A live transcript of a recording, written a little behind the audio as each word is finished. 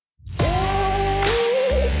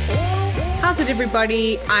How's it,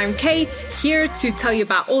 everybody? I'm Kate, here to tell you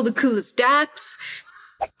about all the coolest DApps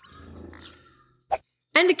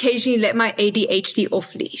and occasionally let my ADHD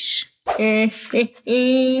off leash. Okay,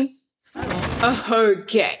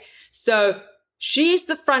 so she's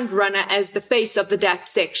the front runner as the face of the DApp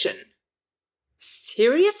section.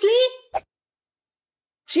 Seriously?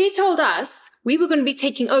 She told us we were going to be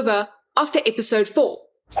taking over after episode 4.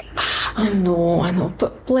 I know,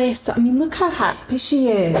 but bless her. I mean, look how happy she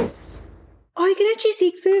is. Oh, you can actually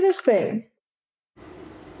see through this thing.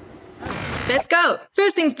 Let's go.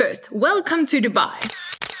 First things first, welcome to Dubai.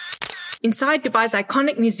 Inside Dubai's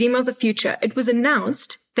iconic Museum of the Future, it was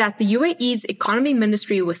announced that the UAE's Economy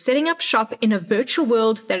Ministry was setting up shop in a virtual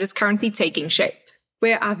world that is currently taking shape,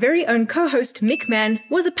 where our very own co-host Mick Mann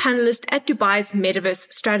was a panelist at Dubai's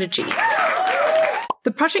Metaverse strategy. The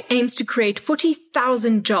project aims to create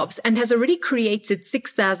 40,000 jobs and has already created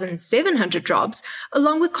 6,700 jobs,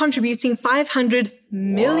 along with contributing $500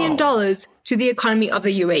 million to the economy of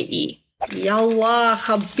the UAE. Yallah,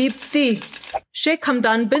 Habibti. Sheikh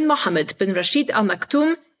Hamdan bin Mohammed bin Rashid Al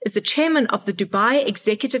Maktoum is the chairman of the Dubai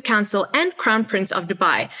Executive Council and Crown Prince of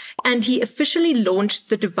Dubai, and he officially launched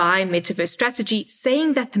the Dubai Metaverse strategy,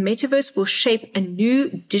 saying that the Metaverse will shape a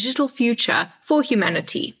new digital future for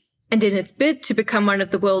humanity. And in its bid to become one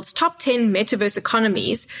of the world's top 10 metaverse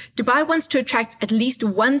economies, Dubai wants to attract at least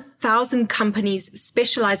 1,000 companies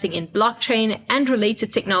specializing in blockchain and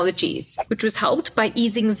related technologies, which was helped by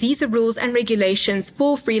easing visa rules and regulations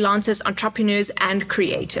for freelancers, entrepreneurs, and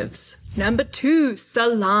creatives. Number 2,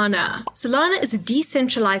 Solana. Solana is a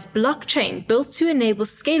decentralized blockchain built to enable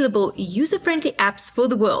scalable, user-friendly apps for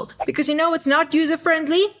the world. Because you know what's not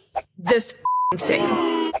user-friendly? This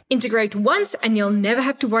thing. Integrate once and you'll never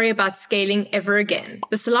have to worry about scaling ever again.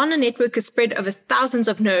 The Solana network is spread over thousands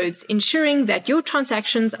of nodes, ensuring that your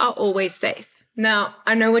transactions are always safe. Now,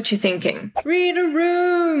 I know what you're thinking. Read a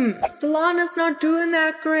room! Solana's not doing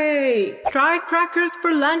that great. Try crackers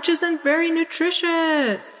for lunch isn't very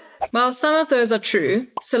nutritious. While some of those are true,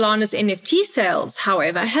 Solana's NFT sales,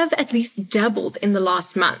 however, have at least doubled in the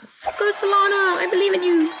last month. Go Solana! I believe in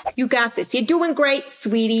you! You got this. You're doing great,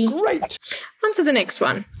 sweetie. Great! On to the next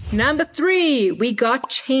one. Number 3, we got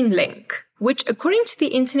Chainlink, which according to the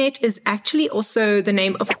internet is actually also the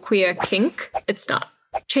name of a queer kink. It's not.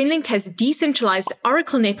 Chainlink has decentralized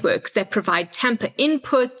Oracle networks that provide tamper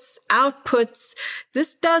inputs, outputs.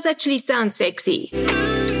 This does actually sound sexy.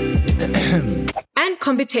 And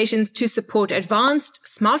computations to support advanced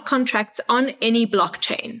smart contracts on any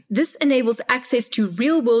blockchain. This enables access to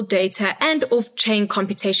real-world data and off-chain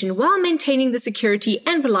computation while maintaining the security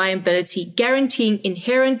and reliability, guaranteeing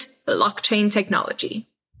inherent blockchain technology.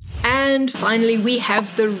 And finally, we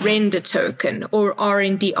have the Render token, or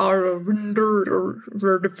RNDR.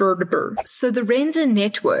 So the Render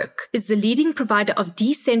network is the leading provider of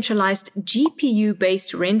decentralized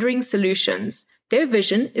GPU-based rendering solutions. Their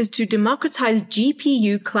vision is to democratize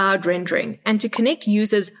GPU cloud rendering and to connect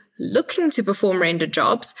users looking to perform render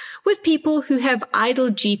jobs with people who have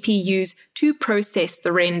idle GPUs to process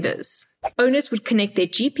the renders. Owners would connect their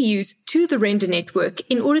GPUs to the render network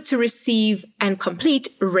in order to receive and complete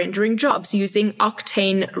rendering jobs using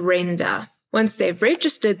Octane Render. Once they've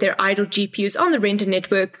registered their idle GPUs on the render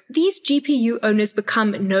network, these GPU owners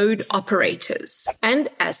become node operators. And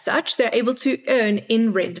as such, they're able to earn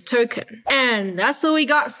in Render token. And that's all we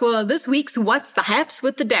got for this week's What's the Haps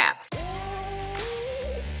with the DApps.